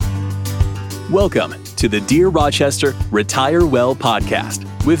Welcome to the Dear Rochester Retire Well podcast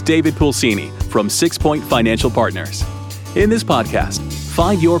with David Pulsini from 6 Point Financial Partners. In this podcast,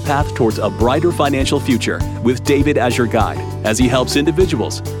 find your path towards a brighter financial future with David as your guide as he helps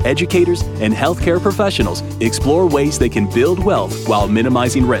individuals, educators, and healthcare professionals explore ways they can build wealth while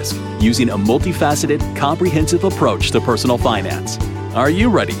minimizing risk using a multifaceted, comprehensive approach to personal finance. Are you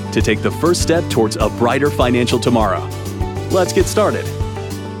ready to take the first step towards a brighter financial tomorrow? Let's get started.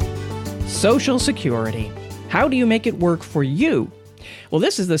 Social Security. How do you make it work for you? Well,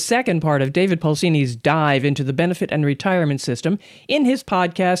 this is the second part of David Pulsini's dive into the benefit and retirement system in his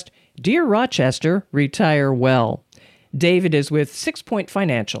podcast, Dear Rochester, Retire Well. David is with 6 Point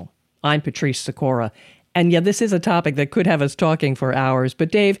Financial. I'm Patrice Sikora. And yeah, this is a topic that could have us talking for hours.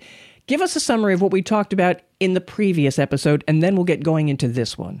 But Dave, give us a summary of what we talked about in the previous episode, and then we'll get going into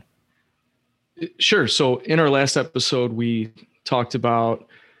this one. Sure. So in our last episode, we talked about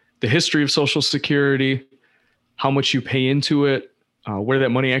the history of Social Security, how much you pay into it, where that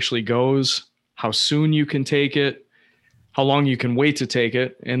money actually goes, how soon you can take it, how long you can wait to take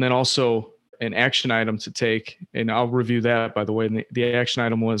it, and then also an action item to take. And I'll review that, by the way. And the action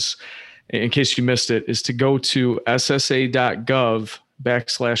item was, in case you missed it, is to go to ssa.gov/my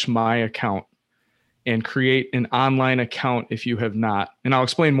account and create an online account if you have not. And I'll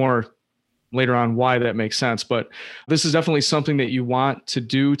explain more later on why that makes sense. But this is definitely something that you want to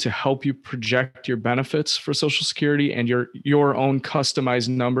do to help you project your benefits for Social Security and your own customized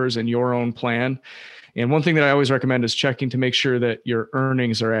numbers and your own plan. And one thing that I always recommend is checking to make sure that your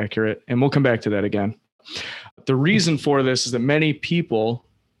earnings are accurate. And we'll come back to that again. The reason for this is that many people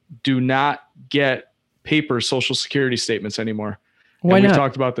do not get paper Social Security statements anymore. Why and not? We've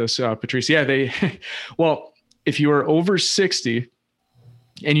talked about this, Patrice. Yeah, well, if you are over 60,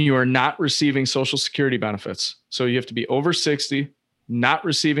 and you are not receiving Social Security benefits. So you have to be over 60, not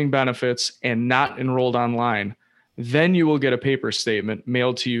receiving benefits, and not enrolled online. Then you will get a paper statement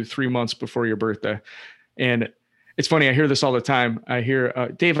mailed to you 3 months before your birthday. And it's funny, I hear this all the time. I hear,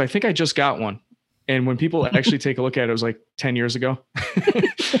 Dave, I think I just got one. And when people actually take a look at it, it was like 10 years ago.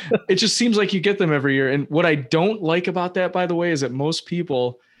 It just seems like you get them every year. And what I don't like about that, by the way, is that most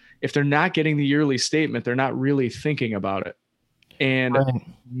people, if they're not getting the yearly statement, they're not really thinking about it. And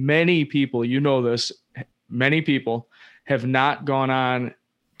many people, you know this, many people have not gone on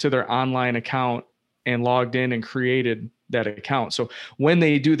to their online account and logged in and created that account. So when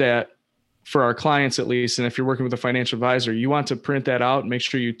they do that, for our clients at least, and if you're working with a financial advisor, you want to print that out and make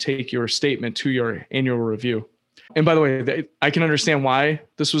sure you take your statement to your annual review. And by the way, I can understand why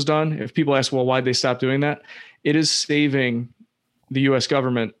this was done. If people ask, well, why'd they stop doing that? It is saving the U.S.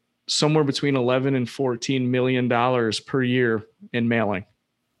 government somewhere between $11 and $14 million per year in mailing.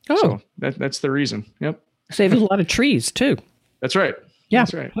 Oh, so that's the reason. Yep. Saves a lot of trees too. That's right. Yeah.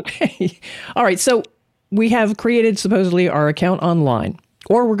 That's right. Okay. All right. So we have created supposedly our account online,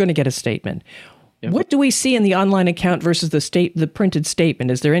 or we're going to get a statement. Yep. What do we see in the online account versus the printed statement?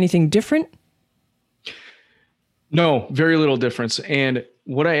 Is there anything different? No, very little difference. And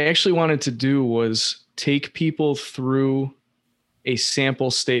what I actually wanted to do was take people through a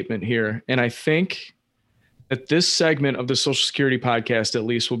sample statement here. And I think that this segment of the Social Security podcast, at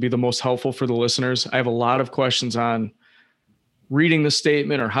least, will be the most helpful for the listeners. I have a lot of questions on reading the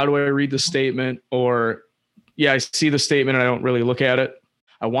statement, or how do I read the statement? Or, yeah, I see the statement and I don't really look at it.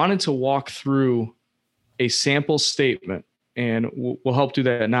 I wanted to walk through a sample statement, and we'll help do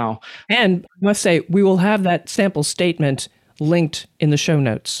that now. And I must say, we will have that sample statement linked in the show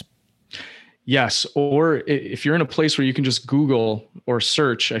notes. Yes. Or if you're in a place where you can just Google, or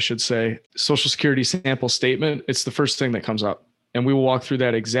search, I should say, Social Security sample statement, it's the first thing that comes up. And we will walk through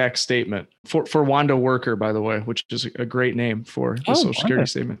that exact statement for Wanda Worker, by the way, which is a great name for the Social Security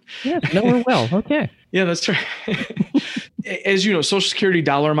statement. Yeah, know her well. Okay. Yeah, that's right. As you know, Social Security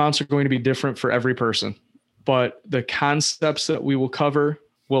dollar amounts are going to be different for every person, but the concepts that we will cover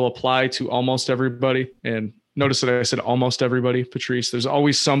will apply to almost everybody. And notice that I said almost everybody, Patrice. There's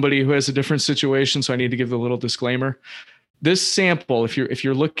always somebody who has a different situation, so I need to give the little disclaimer. This sample, if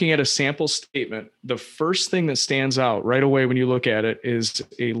you're looking at a sample statement, the first thing that stands out right away when you look at it is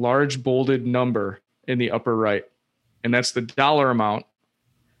a large bolded number in the upper right. And that's the dollar amount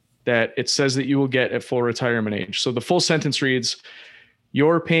that it says that you will get at full retirement age. So the full sentence reads,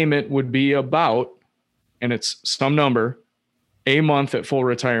 your payment would be about, and it's some number, a month at full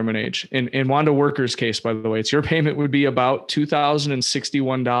retirement age. In Wanda Worker's case, by the way, it's your payment would be about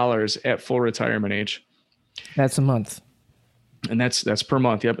 $2,061 at full retirement age. That's a month. And that's per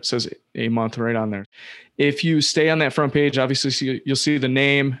month. Yep. It says a month right on there. If you stay on that front page, obviously you'll see the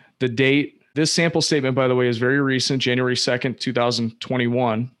name, the date, This sample statement, by the way, is very recent, January 2nd,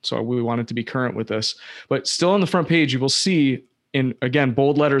 2021. So we wanted to be current with this. But still on the front page, you will see in, again,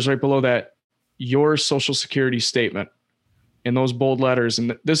 bold letters right below that, your Social Security statement in those bold letters.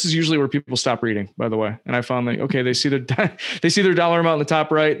 And this is usually where people stop reading, by the way. And I found that, okay, they see their dollar amount in the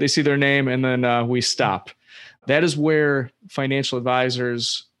top right, they see their name, and then we stop. That is where financial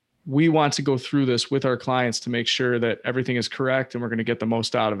advisors, we want to go through this with our clients to make sure that everything is correct and we're going to get the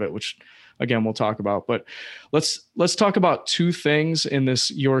most out of it, which again, we'll talk about. But let's talk about two things in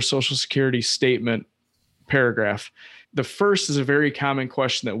this, your Social Security statement paragraph. The first is a very common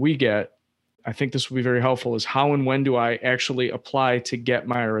question that we get. I think this will be very helpful, is how and when do I actually apply to get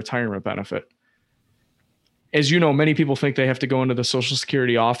my retirement benefit? As you know, many people think they have to go into the Social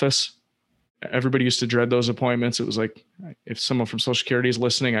Security office. Everybody used to dread those appointments. It was like, if someone from Social Security is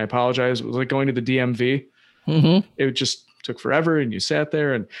listening, I apologize. It was like going to the DMV. Mm-hmm. It just took forever and you sat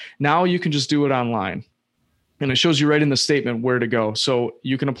there, and now you can just do it online. And it shows you right in the statement where to go. So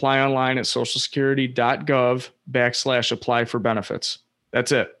you can apply online at socialsecurity.gov/apply for benefits.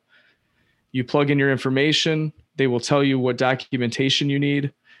 That's it. You plug in your information. They will tell you what documentation you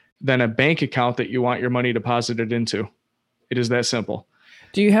need, then a bank account that you want your money deposited into. It is that simple.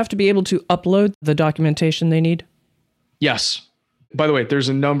 Do you have to be able to upload the documentation they need? Yes. By the way, there's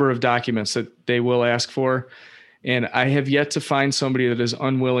a number of documents that they will ask for. And I have yet to find somebody that is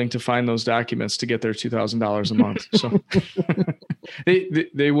unwilling to find those documents to get their $2,000 a month. So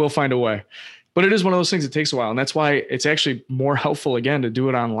they will find a way. But it is one of those things that takes a while. And that's why it's actually more helpful, again, to do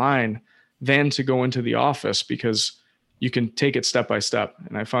it online than to go into the office, because you can take it step by step.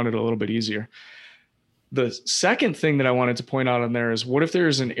 And I found it a little bit easier. The second thing that I wanted to point out on there is, what if there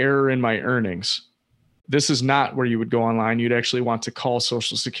is an error in my earnings? This is not where you would go online. You'd actually want to call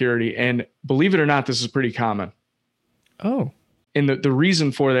Social Security. And believe it or not, this is pretty common. Oh. And the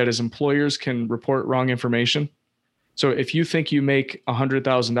reason for that is employers can report wrong information. So if you think you make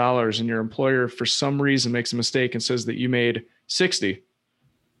 $100,000 and your employer for some reason makes a mistake and says that you made 60,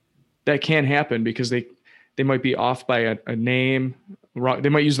 that can happen because they might be off by a name. They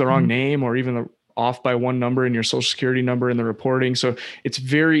might use the wrong name, or even off by one number in your Social Security number in the reporting. So it's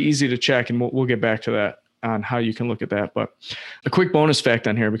very easy to check, and we'll get back to that on how you can look at that. But a quick bonus fact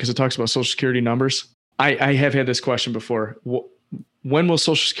on here, because it talks about Social Security numbers. I have had this question before. When will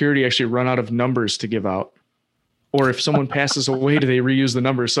Social Security actually run out of numbers to give out? Or if someone passes away, do they reuse the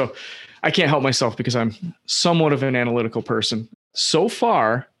numbers? So I can't help myself because I'm somewhat of an analytical person. So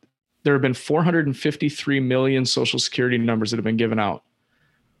far, there have been 453 million Social Security numbers that have been given out,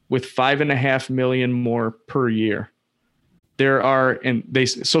 with 5.5 million more per year. There are, and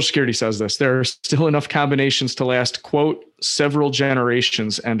Social Security says this, there are still enough combinations to last, quote, several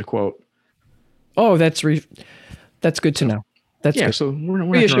generations, end quote. Oh, that's good to know. That's yeah. Good. So we're not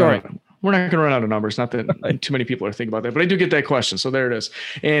going to run out of numbers. Not that too many people are thinking about that, but I do get that question. So there it is.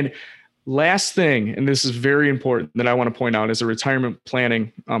 And last thing, and this is very important that I want to point out as a retirement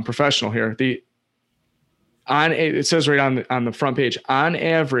planning professional here. It says right on the front page, on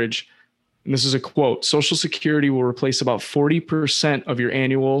average, and this is a quote, Social Security will replace about 40% of your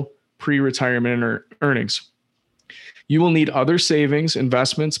annual pre-retirement earnings. You will need other savings,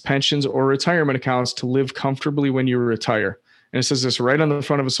 investments, pensions, or retirement accounts to live comfortably when you retire. And it says this right on the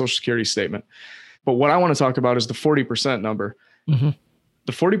front of a Social Security statement. But what I want to talk about is the 40% number. Mm-hmm.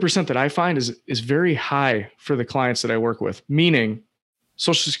 The 40% that I find is very high for the clients that I work with, meaning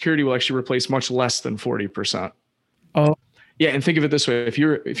Social Security will actually replace much less than 40%. Oh, yeah. And think of it this way. If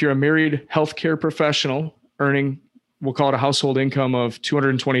you're a married healthcare professional earning, we'll call it a household income of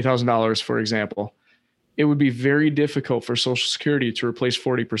 $220,000, for example, it would be very difficult for Social Security to replace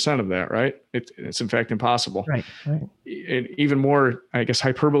 40% of that, right? It's in fact impossible. Right. And even more, I guess,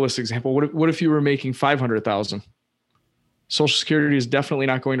 hyperbolous example. What if you were making $500,000? Social Security is definitely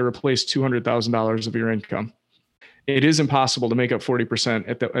not going to replace $200,000 of your income. It is impossible to make up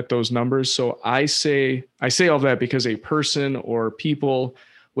 40% at those numbers. So I say all that because a person or people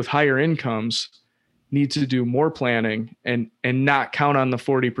with higher incomes need to do more planning and not count on the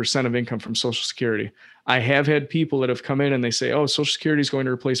 40% of income from Social Security. I have had people that have come in and they say, oh, Social Security is going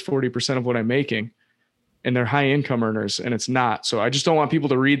to replace 40% of what I'm making, and they're high income earners, and it's not. So I just don't want people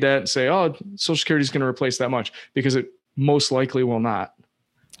to read that and say, oh, Social Security is going to replace that much, because it most likely will not.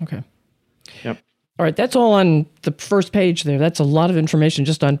 Okay. Yep. All right. That's all on the first page there. That's a lot of information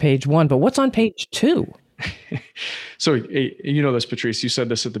just on page 1, but what's on page 2? So you know this, Patrice, you said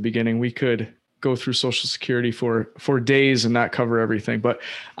this at the beginning. We could go through Social Security for days and not cover everything. But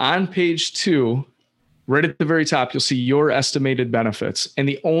on page 2, right at the very top, you'll see your estimated benefits. And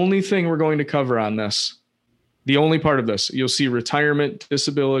the only thing we're going to cover on this, the only part of this, you'll see retirement,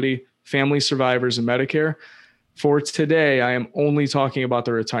 disability, family survivors, and Medicare. For today, I am only talking about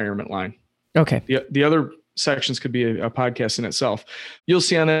the retirement line. Okay. The other sections could be a podcast in itself. You'll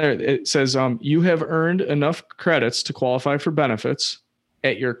see on there, it says, you have earned enough credits to qualify for benefits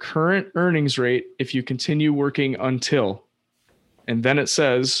at your current earnings rate if you continue working until. And then it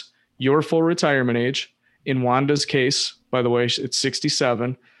says your full retirement age. In Wanda's case, by the way, it's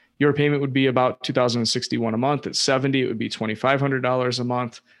 67. Your payment would be about $2,061 a month. At 70, it would be $2,500 a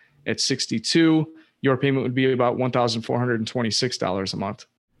month. At 62, your payment would be about $1,426 a month.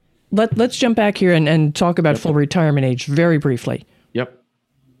 Let's jump back here and talk about full retirement age very briefly. Yep.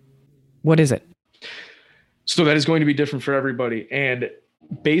 What is it? So that is going to be different for everybody. And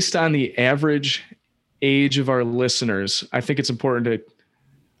based on the average age of our listeners, I think it's important to,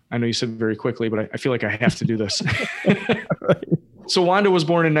 I know you said very quickly, but I feel like I have to do this. Right. So Wanda was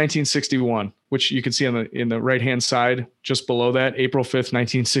born in 1961, which you can see in the right-hand side, just below that. April 5th,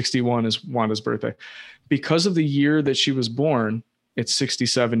 1961 is Wanda's birthday. Because of the year that she was born, it's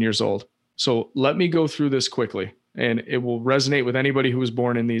 67 years old. So let me go through this quickly, and it will resonate with anybody who was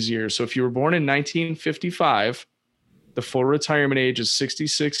born in these years. So if you were born in 1955, the full retirement age is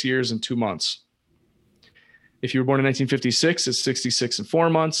 66 years and 2 months. If you were born in 1956, it's 66 and 4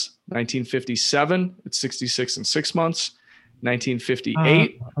 months. 1957, it's 66 and 6 months.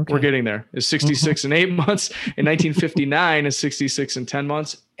 1958, okay. We're getting there, is 66 and 8 months. And 1959 is 66 and 10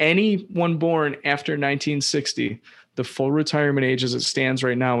 months. Anyone born after 1960, the full retirement age as it stands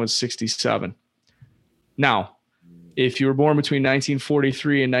right now is 67. Now, if you were born between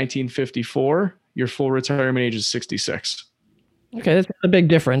 1943 and 1954, your full retirement age is 66. Okay, that's a big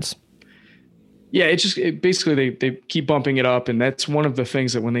difference. Yeah, basically they keep bumping it up. And that's one of the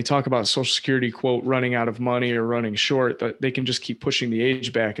things that when they talk about Social Security, quote, running out of money or running short, that they can just keep pushing the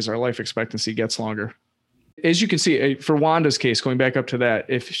age back as our life expectancy gets longer. As you can see, for Wanda's case, going back up to that,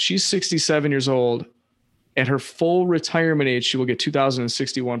 if she's 67 years old, at her full retirement age, she will get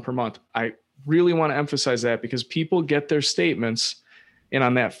 $2,061 per month. I really want to emphasize that because people get their statements, and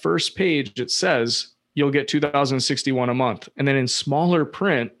on that first page, it says you'll get $2,061 a month. And then in smaller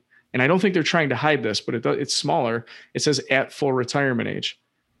print, and I don't think they're trying to hide this, but it's smaller, it says at full retirement age.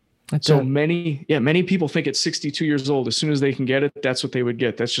 Many people think at 62 years old, as soon as they can get it, that's what they would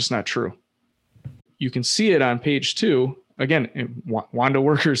get. That's just not true. You can see it on page 2. Again, in Wanda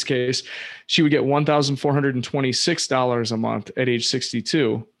Worker's case, she would get $1,426 a month at age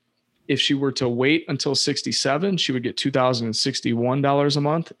 62. If she were to wait until 67, she would get $2,061 a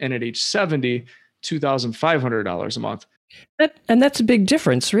month. And at age 70, $2,500 a month. And that's a big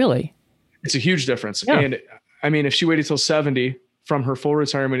difference, really. It's a huge difference. Yeah. And I mean, if she waited till 70 from her full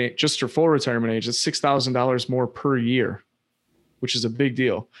retirement age, just her full retirement age, it's $6,000 more per year, which is a big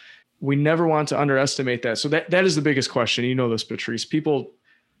deal. We never want to underestimate that. So that is the biggest question. You know this, Patrice. People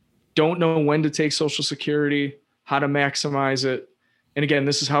don't know when to take Social Security, how to maximize it. And again,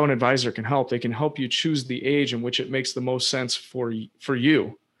 this is how an advisor can help. They can help you choose the age in which it makes the most sense for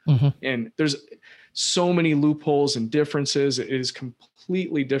you. Mm-hmm. And there's so many loopholes and differences. It is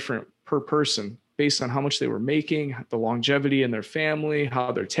completely different per person based on how much they were making, the longevity in their family,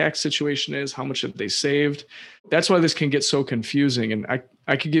 how their tax situation is, how much have they saved. That's why this can get so confusing. And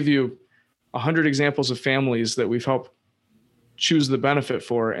I could give you 100 examples of families that we've helped choose the benefit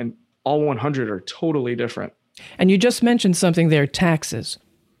for, and all 100 are totally different. And you just mentioned something there, taxes.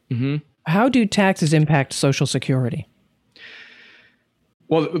 Mm-hmm. How do taxes impact Social Security?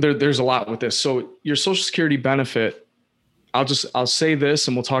 Well, there's a lot with this. So your Social Security benefit, I'll say this,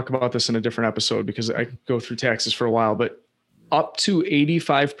 and we'll talk about this in a different episode because I go through taxes for a while, but up to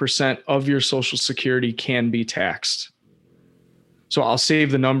 85% of your Social Security can be taxed. So I'll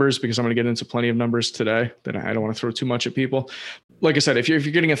save the numbers because I'm going to get into plenty of numbers today that I don't want to throw too much at people. Like I said, if you're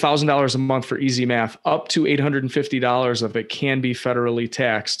getting $1,000 a month for easy math, up to $850 of it can be federally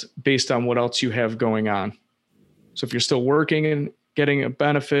taxed based on what else you have going on. So if you're still working and getting a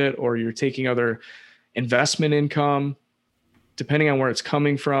benefit, or you're taking other investment income, depending on where it's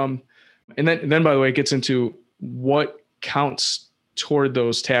coming from. And then by the way, it gets into what counts toward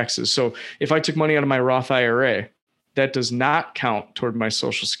those taxes. So if I took money out of my Roth IRA, that does not count toward my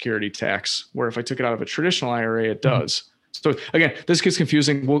Social Security tax, where if I took it out of a traditional IRA, it does. So again, this gets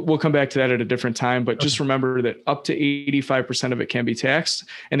confusing. We'll come back to that at a different time, but just remember that up to 85% of it can be taxed.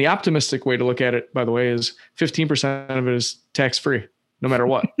 And the optimistic way to look at it, by the way, is 15% of it is tax-free, no matter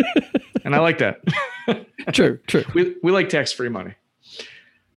what. And I like that. True. We like tax-free money.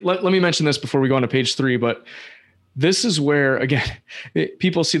 Let me mention this before we go on to page 3, but this is where, again,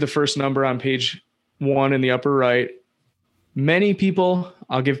 people see the first number on page 1 in the upper right. Many people,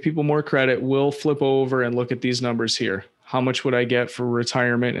 I'll give people more credit, will flip over and look at these numbers here. how much would I get for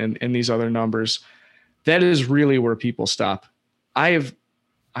retirement and these other numbers. That is really where people stop. I'm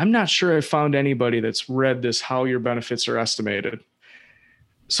not sure I've found anybody that's read this, how your benefits are estimated.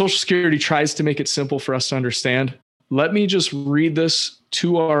 Social Security tries to make it simple for us to understand. Let me just read this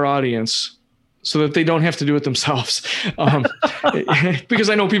to our audience so that they don't have to do it themselves.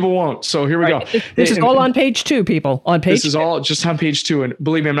 Because I know people won't. So here we go. This is all on page 2, people. On page This is all just on page 2. And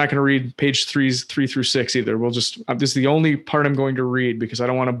believe me, I'm not going to read page 3 through 6 either. This is the only part I'm going to read because I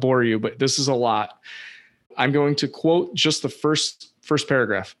don't want to bore you, but this is a lot. I'm going to quote just the first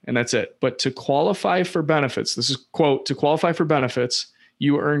paragraph, and that's it. But to qualify for benefits, this is quote, to qualify for benefits,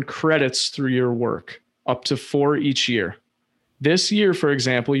 you earn credits through your work, up to 4 each year. This year, for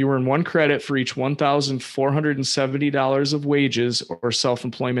example, you earn 1 credit for each $1,470 of wages or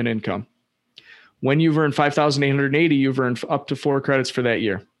self-employment income. When you've earned $5,880, you've earned up to 4 credits for that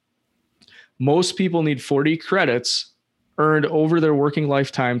year. Most people need 40 credits earned over their working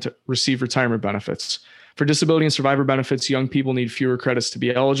lifetime to receive retirement benefits. For disability and survivor benefits, young people need fewer credits to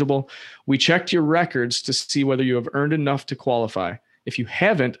be eligible. We checked your records to see whether you have earned enough to qualify. If you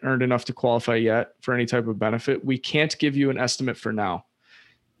haven't earned enough to qualify yet for any type of benefit, we can't give you an estimate for now.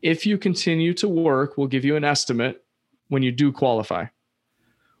 If you continue to work, we'll give you an estimate when you do qualify.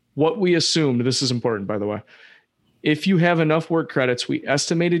 What we assumed, this is important, by the way, if you have enough work credits, we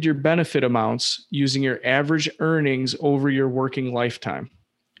estimated your benefit amounts using your average earnings over your working lifetime.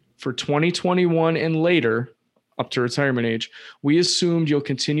 For 2021 and later, up to retirement age, we assumed you'll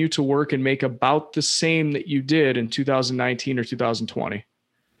continue to work and make about the same that you did in 2019 or 2020.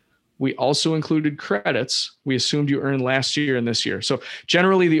 We also included credits we assumed you earned last year and this year. So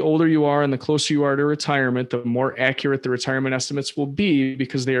generally, the older you are and the closer you are to retirement, the more accurate the retirement estimates will be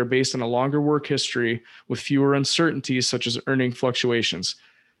because they are based on a longer work history with fewer uncertainties such as earning fluctuations.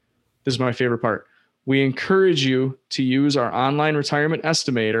 This is my favorite part. We encourage you to use our online retirement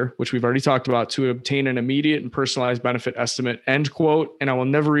estimator, which we've already talked about, to obtain an immediate and personalized benefit estimate, end quote. And I will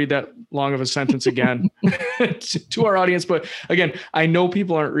never read that long of a sentence again to our audience. But again, I know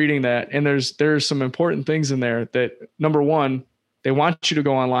people aren't reading that. And there's some important things in there that, number one, they want you to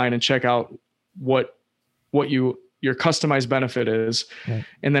go online and check out what your customized benefit is. Right.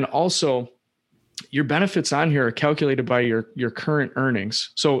 And then also, your benefits on here are calculated by your current earnings.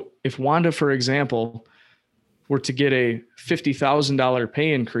 So if Wanda, for example, were to get a $50,000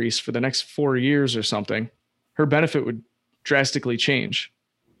 pay increase for the next 4 years or something, her benefit would drastically change.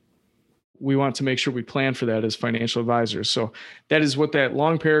 We want to make sure we plan for that as financial advisors. So that is what that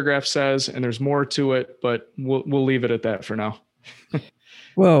long paragraph says, and there's more to it, but we'll leave it at that for now.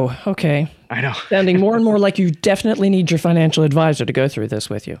 Whoa, okay. I know. Sounding more and more like you definitely need your financial advisor to go through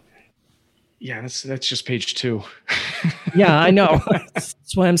this with you. Yeah, that's just page 2. Yeah, I know. That's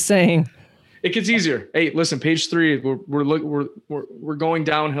what I'm saying. It gets easier. Hey, listen, page 3. We're going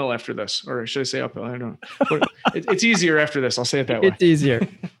downhill after this, or should I say uphill? I don't know. It's easier after this. I'll say it that way. It's easier.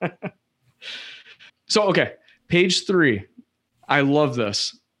 So, okay, page 3. I love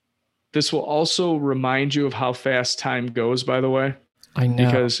this. This will also remind you of how fast time goes. By the way, I know,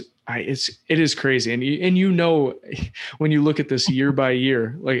 because it is crazy. And you know, when you look at this year by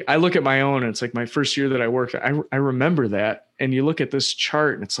year, like I look at my own, and it's like my first year that I worked, I remember that. And you look at this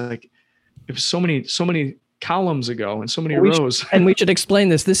chart and it's like, it was so many columns ago and so many rows. And we should explain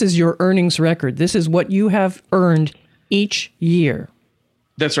this. This is your earnings record. This is what you have earned each year.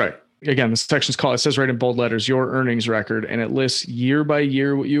 That's right. Again, this section's called, it says right in bold letters, your earnings record. And it lists year by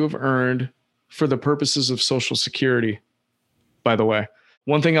year what you have earned for the purposes of Social Security, by the way.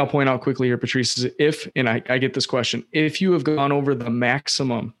 One thing I'll point out quickly here, Patrice, is I get this question, if you have gone over the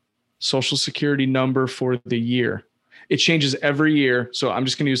maximum Social Security number for the year, it changes every year. So I'm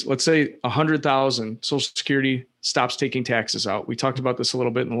just going to use, let's say 100,000, Social Security stops taking taxes out. We talked about this a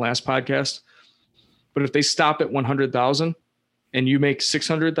little bit in the last podcast, but if they stop at 100,000 and you make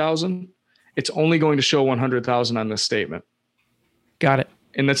 600,000, it's only going to show 100,000 on this statement. Got it.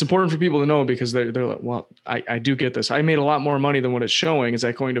 And that's important for people to know because they're like, well, I do get this. I made a lot more money than what it's showing. Is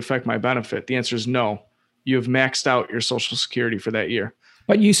that going to affect my benefit? The answer is no. You have maxed out your Social Security for that year.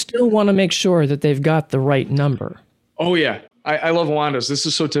 But you still want to make sure that they've got the right number. Oh, yeah. I love Wanda's. This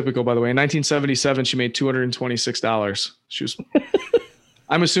is so typical, by the way. In 1977, she made $226. She was...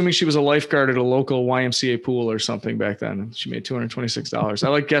 I'm assuming she was a lifeguard at a local YMCA pool or something back then. And she made $226. I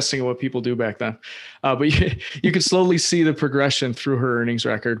like guessing at what people do back then. But you can slowly see the progression through her earnings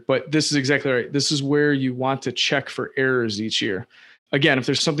record. But this is exactly right. This is where you want to check for errors each year. Again, if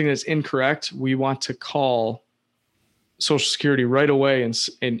there's something that's incorrect, we want to call Social Security right away.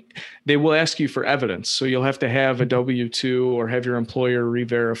 And they will ask you for evidence. So you'll have to have a W-2 or have your employer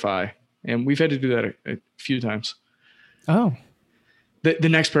re-verify. And we've had to do that a few times. Oh, The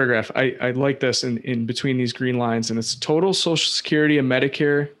next paragraph, I like this in between these green lines, and it's total Social Security and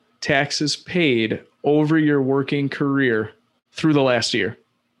Medicare taxes paid over your working career through the last year.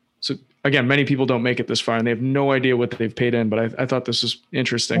 So again, many people don't make it this far and they have no idea what they've paid in, but I thought this was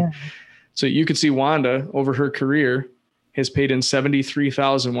interesting. Yeah. So you can see Wanda over her career has paid in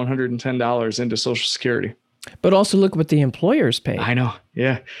 $73,110 into Social Security. But also look what the employers pay. I know.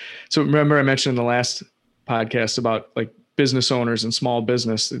 Yeah. So remember I mentioned in the last podcast about like business owners and small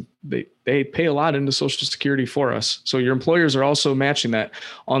business, they pay a lot into Social Security for us. So your employers are also matching that,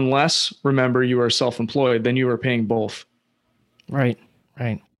 unless, remember, you are self-employed, then you are paying both. Right.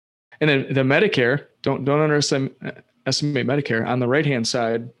 And then the Medicare, don't underestimate Medicare. On the right-hand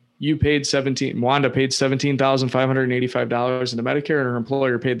side, Wanda paid $17,585 into Medicare, and her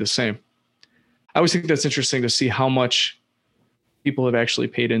employer paid the same. I always think that's interesting to see how much people have actually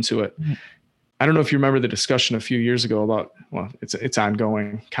paid into it. Mm-hmm. I don't know if you remember the discussion a few years ago about, well, it's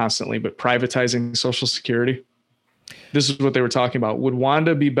ongoing constantly, but privatizing Social Security. This is what they were talking about. Would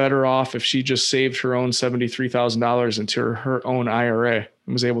Wanda be better off if she just saved her own $73,000 into her own IRA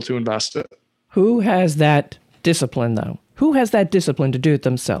and was able to invest it? Who has that discipline, though? Who has that discipline to do it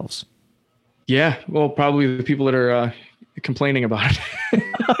themselves? Yeah, well, probably the people that are complaining about it.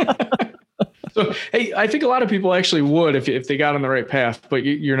 So, hey, I think a lot of people actually would if they got on the right path, but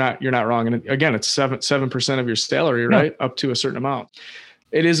you're not wrong. And again, it's 7% of your salary, right? No. Up to a certain amount.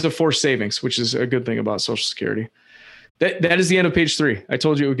 It is a forced savings, which is a good thing about Social Security. That is the end of page 3. I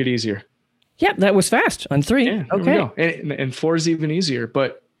told you it would get easier. Yeah, that was fast on 3. Yeah, okay. And 4 is even easier,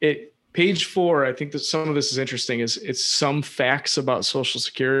 but page 4, I think that some of this is interesting, is it's some facts about Social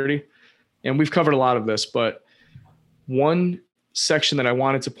Security. And we've covered a lot of this, but one section that I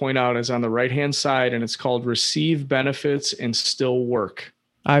wanted to point out is on the right-hand side, and it's called Receive Benefits and Still Work.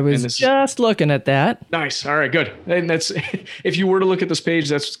 I was just looking at that. Nice. All right, good. And that's, if you were to look at this page,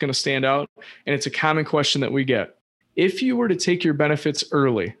 that's what's going to stand out. And it's a common question that we get. If you were to take your benefits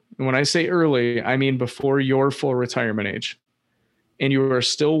early, and when I say early, I mean before your full retirement age, and you are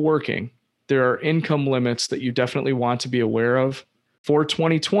still working, there are income limits that you definitely want to be aware of. For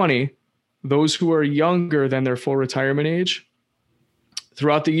 2020, those who are younger than their full retirement age,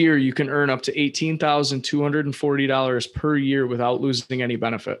 throughout the year, you can earn up to $18,240 per year without losing any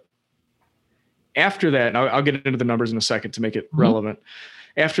benefit. After that, and I'll get into the numbers in a second to make it relevant.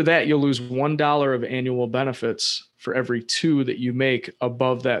 After that, you'll lose $1 of annual benefits for every 2 that you make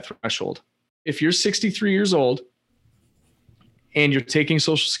above that threshold. If you're 63 years old and you're taking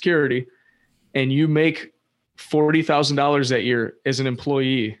Social Security and you make $40,000 that year as an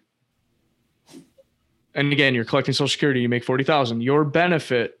employee, and again, you're collecting Social Security, you make $40,000, your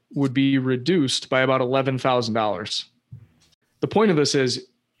benefit would be reduced by about $11,000. The point of this is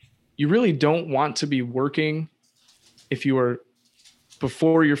you really don't want to be working if you are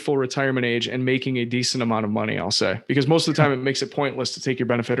before your full retirement age and making a decent amount of money, I'll say, because most of the time it makes it pointless to take your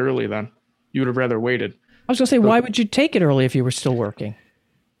benefit early then. You would have rather waited. I was going to say, why would you take it early if you were still working?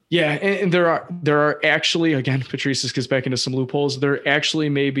 Yeah, and there are actually, again, Patrice, this gets back into some loopholes. There actually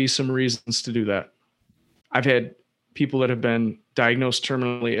may be some reasons to do that. I've had people that have been diagnosed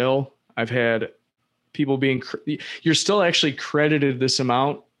terminally ill. I've had people you're still actually credited this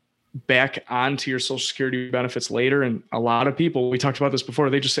amount back onto your Social Security benefits later. And a lot of people, we talked about this before,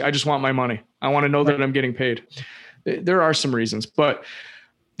 they just say, I just want my money. I want to know that I'm getting paid. There are some reasons, but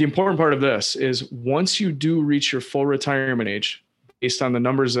the important part of this is once you do reach your full retirement age, based on the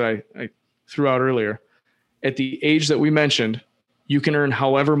numbers that I threw out earlier, at the age that we mentioned, you can earn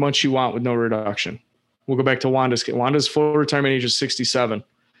however much you want with no reduction. We'll go back to Wanda's. Wanda's full retirement age is 67.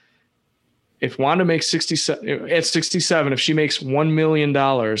 If Wanda makes 67, at 67, if she makes $1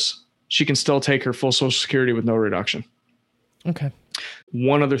 million, she can still take her full Social Security with no reduction. Okay.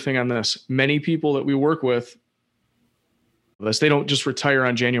 One other thing on this. Many people that we work with, they don't just retire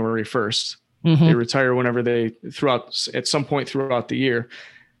on January 1st. Mm-hmm. They retire whenever at some point throughout the year,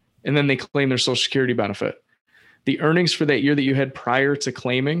 and then they claim their Social Security benefit. The earnings for that year that you had prior to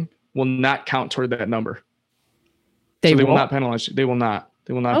claiming will not count toward that number. They will not penalize you. They will not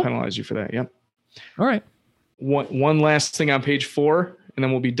penalize you for that. Yep. All right. One last thing on page 4, and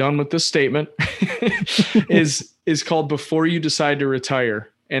then we'll be done with this statement, is called Before You Decide to Retire.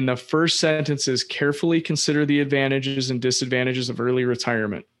 And the first sentence is carefully consider the advantages and disadvantages of early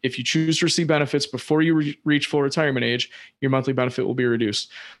retirement. If you choose to receive benefits before you reach full retirement age, your monthly benefit will be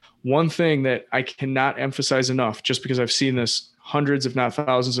reduced. One thing that I cannot emphasize enough, just because I've seen this hundreds, if not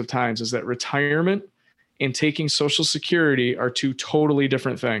thousands of times, is that retirement and taking Social Security are 2 totally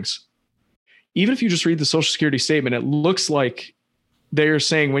different things. Even if you just read the Social Security statement, it looks like they are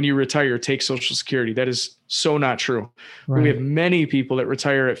saying when you retire, take Social Security. That is so not true. Right. We have many people that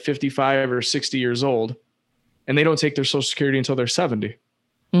retire at 55 or 60 years old, and they don't take their Social Security until they're 70.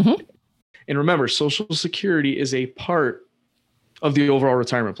 Mm-hmm. And remember, Social Security is a part of the overall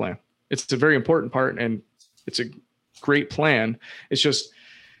retirement plan. It's a very important part, and it's a great plan. It's just,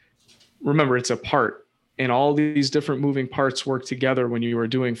 remember, it's a part, and all these different moving parts work together when you are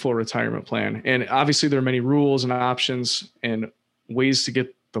doing full retirement plan. And obviously there are many rules and options and ways to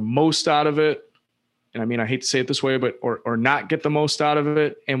get the most out of it. And I mean, I hate to say it this way, but, or not get the most out of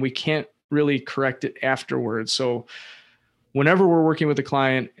it. And we can't really correct it afterwards. So whenever we're working with a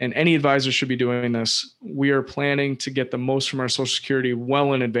client, and any advisor should be doing this, we are planning to get the most from our Social Security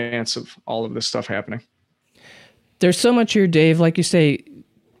well in advance of all of this stuff happening. There's so much here, Dave. Like you say,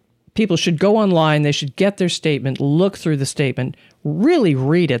 people should go online, they should get their statement, look through the statement, really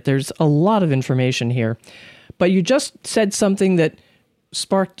read it. There's a lot of information here. But you just said something that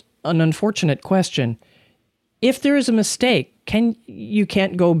sparked an unfortunate question. If there is a mistake, you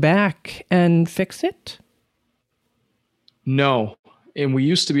can't go back and fix it? No. And we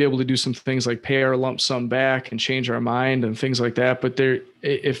used to be able to do some things like pay our lump sum back and change our mind and things like that. But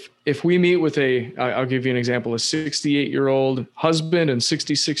if we meet with I'll give you an example, a 68-year-old husband and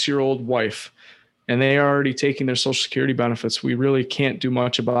 66-year-old wife, and they are already taking their Social Security benefits, we really can't do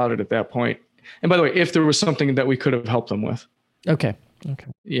much about it at that point. And by the way, if there was something that we could have helped them with. Okay.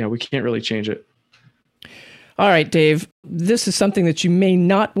 Yeah, we can't really change it. All right, Dave, this is something that you may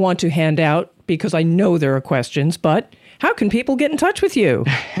not want to hand out because I know there are questions, but how can people get in touch with you?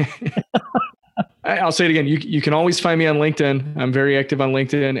 I'll say it again. You can always find me on LinkedIn. I'm very active on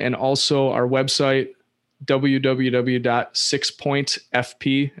LinkedIn, and also our website,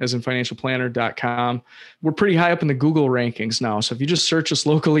 www.sixpointfp, as in financialplanner.com. We're pretty high up in the Google rankings now. So if you just search us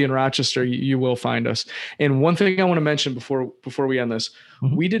locally in Rochester, you will find us. And one thing I want to mention before we end this,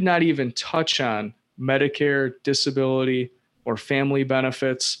 we did not even touch on Medicare, disability, or family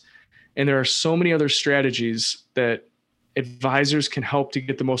benefits. And there are so many other strategies that advisors can help to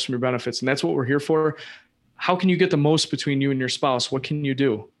get the most from your benefits. And that's what we're here for. How can you get the most between you and your spouse? What can you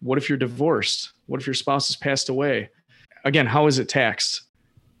do? What if you're divorced? What if your spouse has passed away? Again, how is it taxed?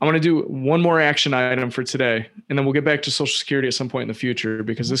 I'm going to do one more action item for today, and then we'll get back to Social Security at some point in the future,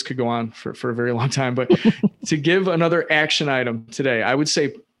 because this could go on for a very long time. But to give another action item today, I would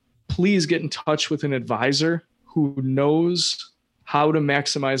say, please get in touch with an advisor who knows how to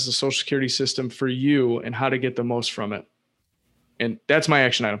maximize the Social Security system for you and how to get the most from it. And that's my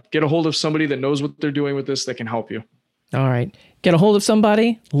action item. Get a hold of somebody that knows what they're doing with this that can help you. All right. Get a hold of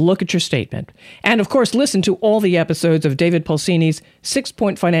somebody, look at your statement. And of course, listen to all the episodes of David Polsini's 6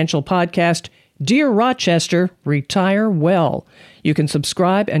 Point Financial podcast, Dear Rochester, Retire Well. You can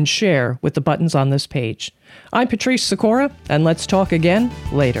subscribe and share with the buttons on this page. I'm Patrice Sikora, and let's talk again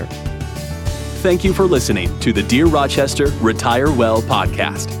later. Thank you for listening to the Dear Rochester, Retire Well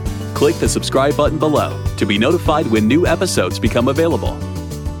podcast. Click the subscribe button below to be notified when new episodes become available.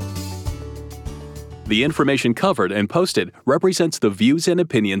 The information covered and posted represents the views and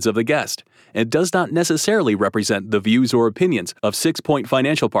opinions of the guest and does not necessarily represent the views or opinions of 6 Point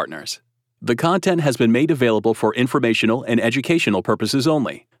Financial Partners. The content has been made available for informational and educational purposes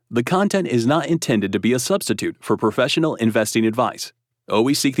only. The content is not intended to be a substitute for professional investing advice.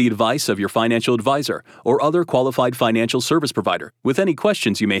 Always seek the advice of your financial advisor or other qualified financial service provider with any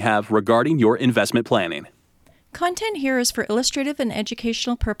questions you may have regarding your investment planning. Content here is for illustrative and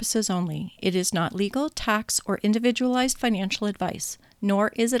educational purposes only. It is not legal, tax, or individualized financial advice,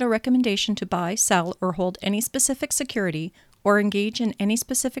 nor is it a recommendation to buy, sell, or hold any specific security or engage in any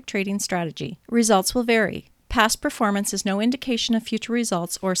specific trading strategy. Results will vary. Past performance is no indication of future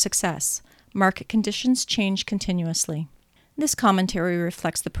results or success. Market conditions change continuously. This commentary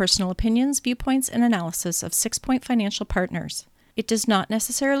reflects the personal opinions, viewpoints, and analysis of 6 Point Financial Partners. It does not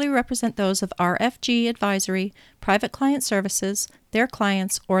necessarily represent those of RFG Advisory, Private Client Services, their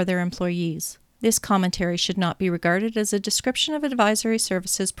clients, or their employees. This commentary should not be regarded as a description of advisory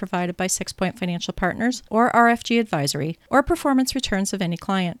services provided by 6 Point Financial Partners or RFG Advisory, or performance returns of any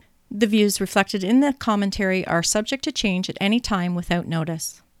client. The views reflected in the commentary are subject to change at any time without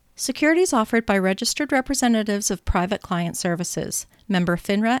notice. Securities offered by registered representatives of Private Client Services, member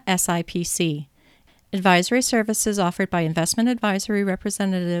FINRA SIPC. Advisory services offered by investment advisory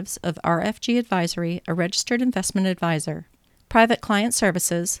representatives of RFG Advisory, a registered investment advisor. Private Client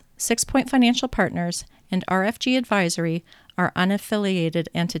Services, 6 Point Financial Partners, and RFG Advisory are unaffiliated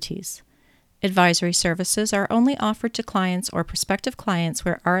entities. Advisory services are only offered to clients or prospective clients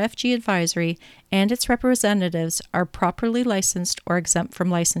where RFG Advisory and its representatives are properly licensed or exempt from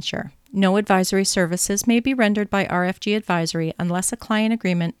licensure. No advisory services may be rendered by RFG Advisory unless a client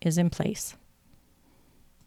agreement is in place.